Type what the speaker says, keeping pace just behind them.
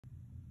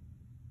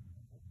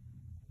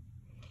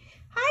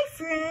Hi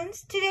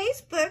friends,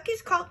 today's book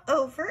is called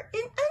Over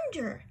and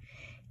Under.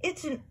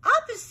 It's an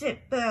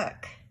opposite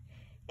book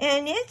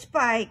and it's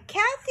by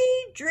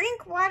Kathy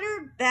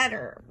Drinkwater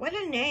Better. What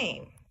a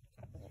name.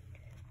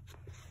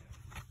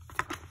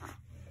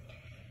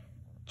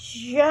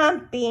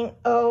 Jumping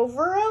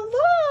over a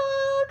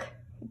log,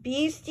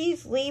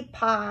 beasties leap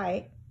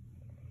high.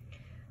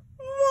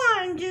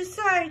 One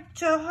decides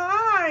to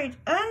hide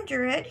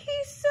under it,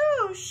 he's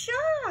so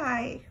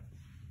shy.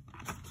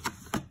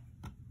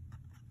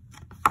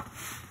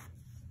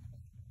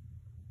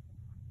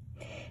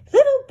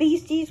 Little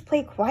beasties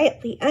play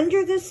quietly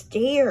under the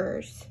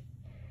stairs.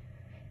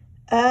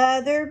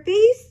 Other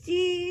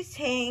beasties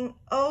hang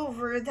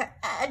over the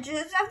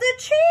edges of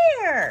the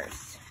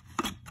chairs.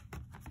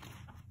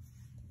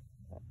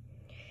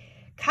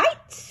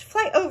 Kites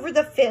fly over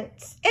the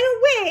fence and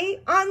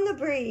away on the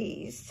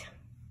breeze.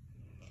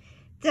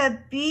 The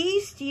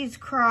beasties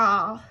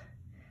crawl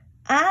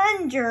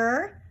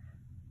under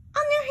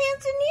on their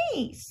hands and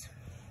knees.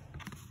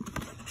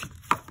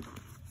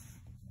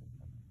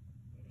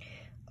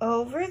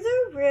 Over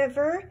the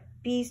river,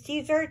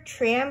 beasties are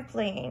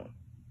trampling.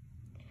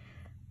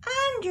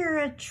 Under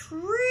a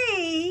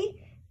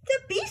tree, the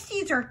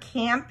beasties are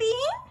camping.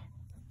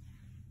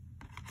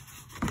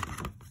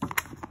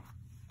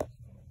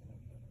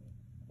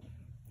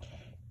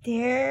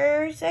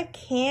 There's a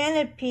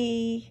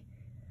canopy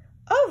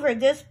over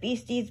this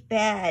beastie's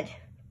bed.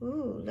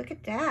 Ooh, look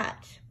at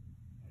that.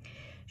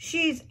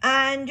 She's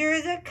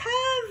under the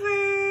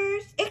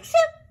covers,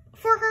 except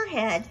for her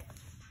head.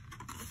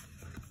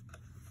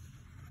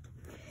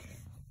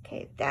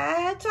 Okay,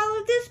 that's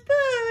all of this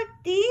book.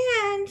 The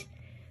end.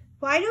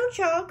 Why don't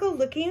y'all go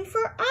looking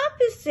for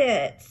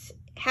opposites?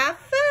 Have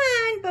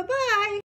fun. Bye-bye.